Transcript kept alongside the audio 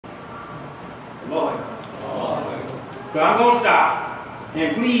So I'm going to stop.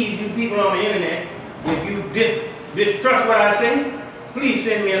 And please, you people on the internet, if you distrust what I say, please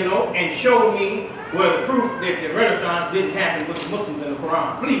send me a note and show me where the proof that the Renaissance didn't happen with the Muslims in the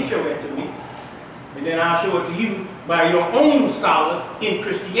Quran. Please show that to me. And then I'll show it to you by your own scholars in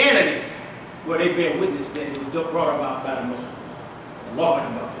Christianity, where they bear witness that it was brought about by the Muslims. Lord,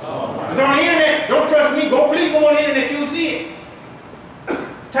 it's on the internet. Don't trust me. Please go on the internet. You'll see it.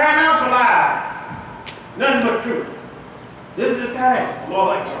 Time out for lies. Nothing but truth. This is the time.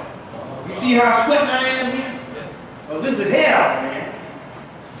 Lord, you see how sweating I am here? Well, this is hell, man.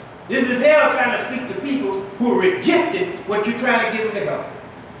 This is hell trying to speak to people who rejected what you're trying to give them to help.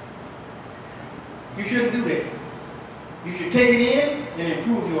 You shouldn't do that. You should take it in and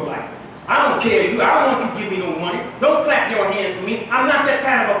improve your life. I don't care you. I don't want you to give me no money. Don't clap your hands for me. I'm not that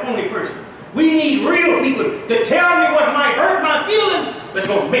kind of a phony person. We need real people to tell me what might hurt my feelings, but it's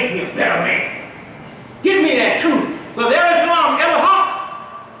going to make me a better man. Give me that truth. Because Al-Ansar,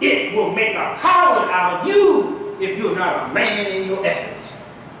 El-Haq, it will make a coward out of you if you're not a man in your essence.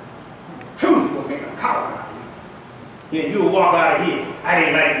 Truth will make a coward out of you. Then you'll walk out of here. I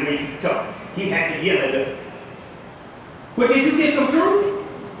didn't like the way he talked. He had to yell at us. But did you get some truth?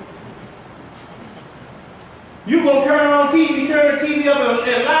 You gonna turn on TV, turn the TV up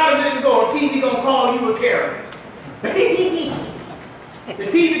as loud as it can go. The TV gonna call you a terrorist. The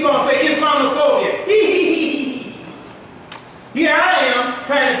TV gonna say Islamophobia. Here I am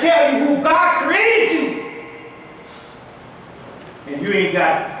trying to tell you who God created you. And you ain't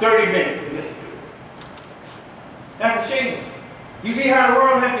got 30 minutes to listen to it. That's a shame. You see how the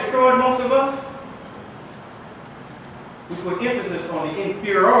world has destroyed most of us? We put emphasis on the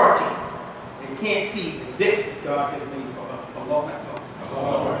inferiority. They can't see the depths that God has made for us.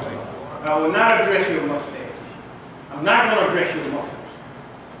 I will not address your mustache. I'm not going to address your Muslims.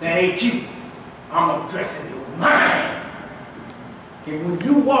 That ain't you. I'm addressing your mind. And when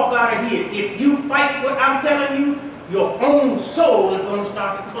you walk out of here, if you fight what I'm telling you, your own soul is going to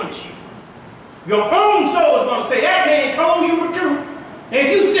start to punish you. Your own soul is going to say, that man told you the truth. And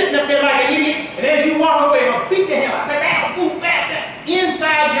you sitting up there like an idiot, and as you walk away, I'm going to beat the hell out of that.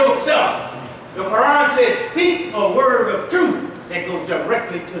 Inside yourself. The Quran says, speak a word of truth that goes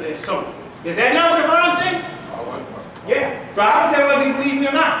directly to their soul. Is that not what the Quran says? Yeah. So I don't care whether you believe me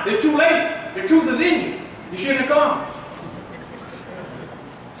or not. It's too late. The truth is in you. You shouldn't have come.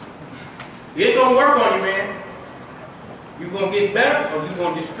 It's going to work on you, man. You're going to get better or you're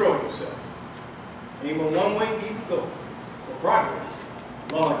going to destroy yourself. Ain't but one way for you to go. For progress.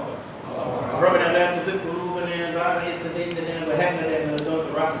 Lord. ربنا لا تزغ قلوبنا بعد إذ هديتنا وهب لنا من لدنك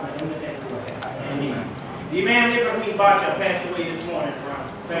رحمة إنك أنت الوهاب. Amen. The Imam Ibrahim Bacha passed away this morning around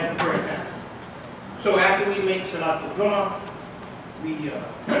fast prayer time. So after we make Salat al-Jumaah, we're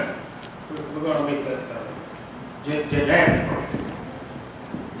going to make a Jadam.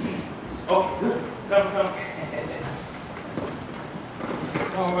 Okay, good. Come.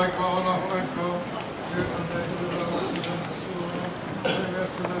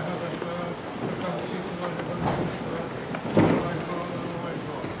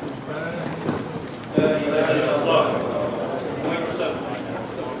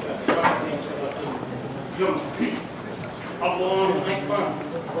 الله أكبر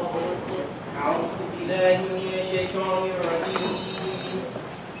أعوذ بالله من الشيطان الرجيم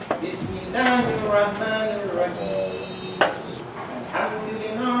بسم الله الرحمن الرحيم الحمد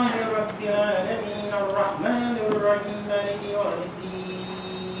لله رب العالمين الرحمن الرحيم مالك يوم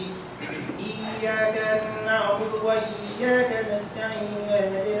الدين إياك نعبد وإياك نستعين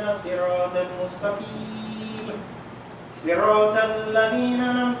اهدنا الصراط المستقيم صراط الذين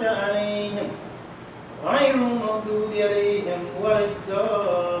أنعمت عليهم غير المغضوب عليهم ولا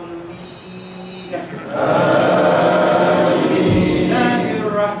الضالين. بسم الله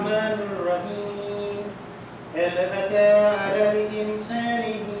الرحمن الرحيم هل أتى على الإنسان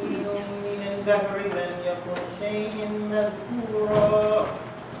حين من الدهر لم يكن شيئا مذكورا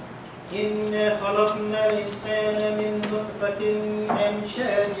إنا خلقنا الإنسان من نطفة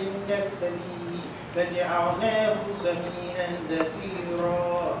أمشاج نبتليه فجعلناه سميعا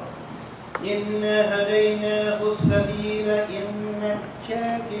بصيرا إنا هديناه السبيل إما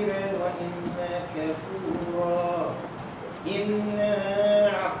شاكرا وإما كفورا إنا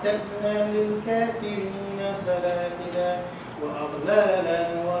أعتدنا للكافرين سلاسلا وأغلالا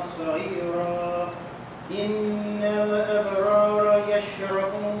وسعيرا إن الأبرار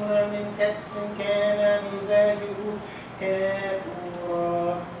يشربون من كأس كان مزاجه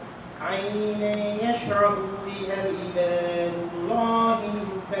كافورا عينا يشرب بها عباد الله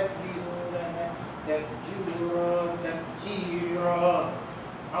يفجرونها تفجيرا تفجيرا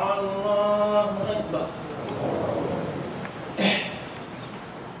الله أكبر.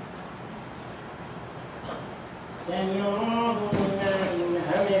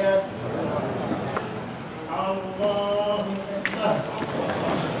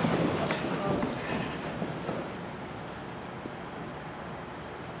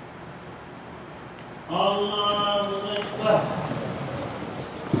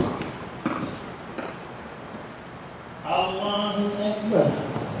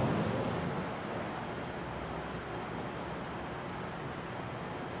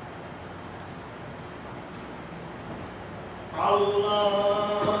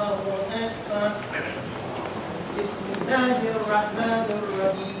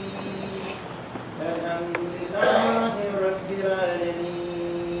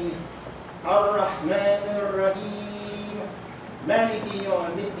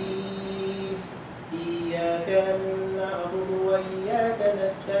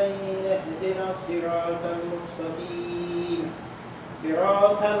 اهدنا الصراط المستقيم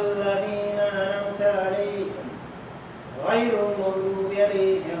صراط الذين أنعمت عليهم غير المغضوب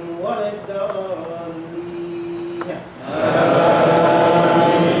عليهم ولا الضالين.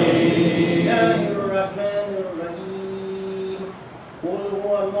 الله الرحمن الرحيم قل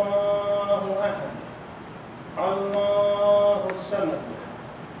هو الله أحد الله الصمد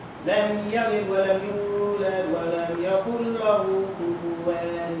لم يلد ولم يولد ولم يكن له كفوا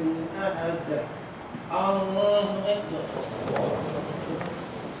أحد. الله أكبر.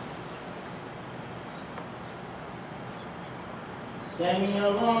 سمع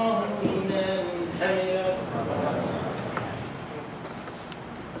الله لمن حمده.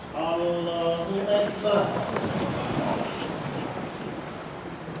 الله أكبر.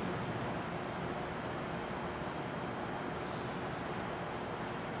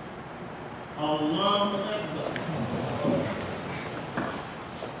 الله أكبر.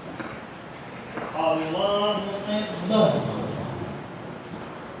 الله أكبر.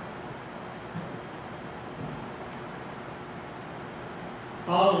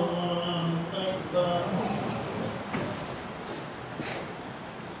 الله أكبر.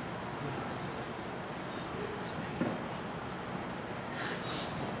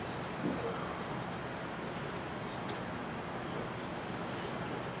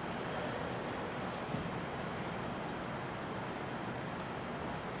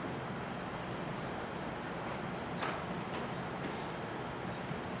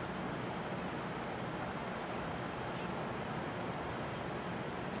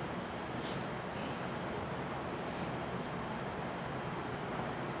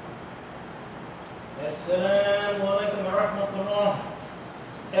 السلام عليكم ورحمة الله.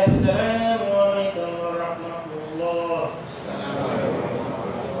 السلام عليكم ورحمة الله.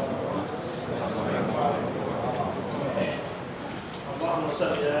 اللهم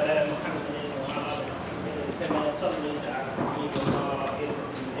صل على محمد وعلى آل محمد كما صليت على إبراهيم وعلى آل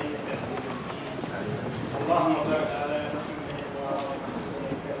إبراهيم إنك حميد مجيد. اللهم بارك على محمد وعلى آل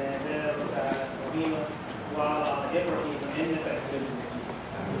محمد كما باركت على إبراهيم وعلى آل إبراهيم إنك حميد مجيد.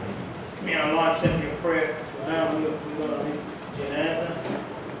 May Allah accept your prayer. Now we're going to read janazah.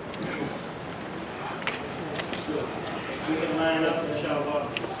 We can line up,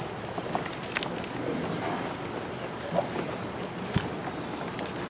 inshallah.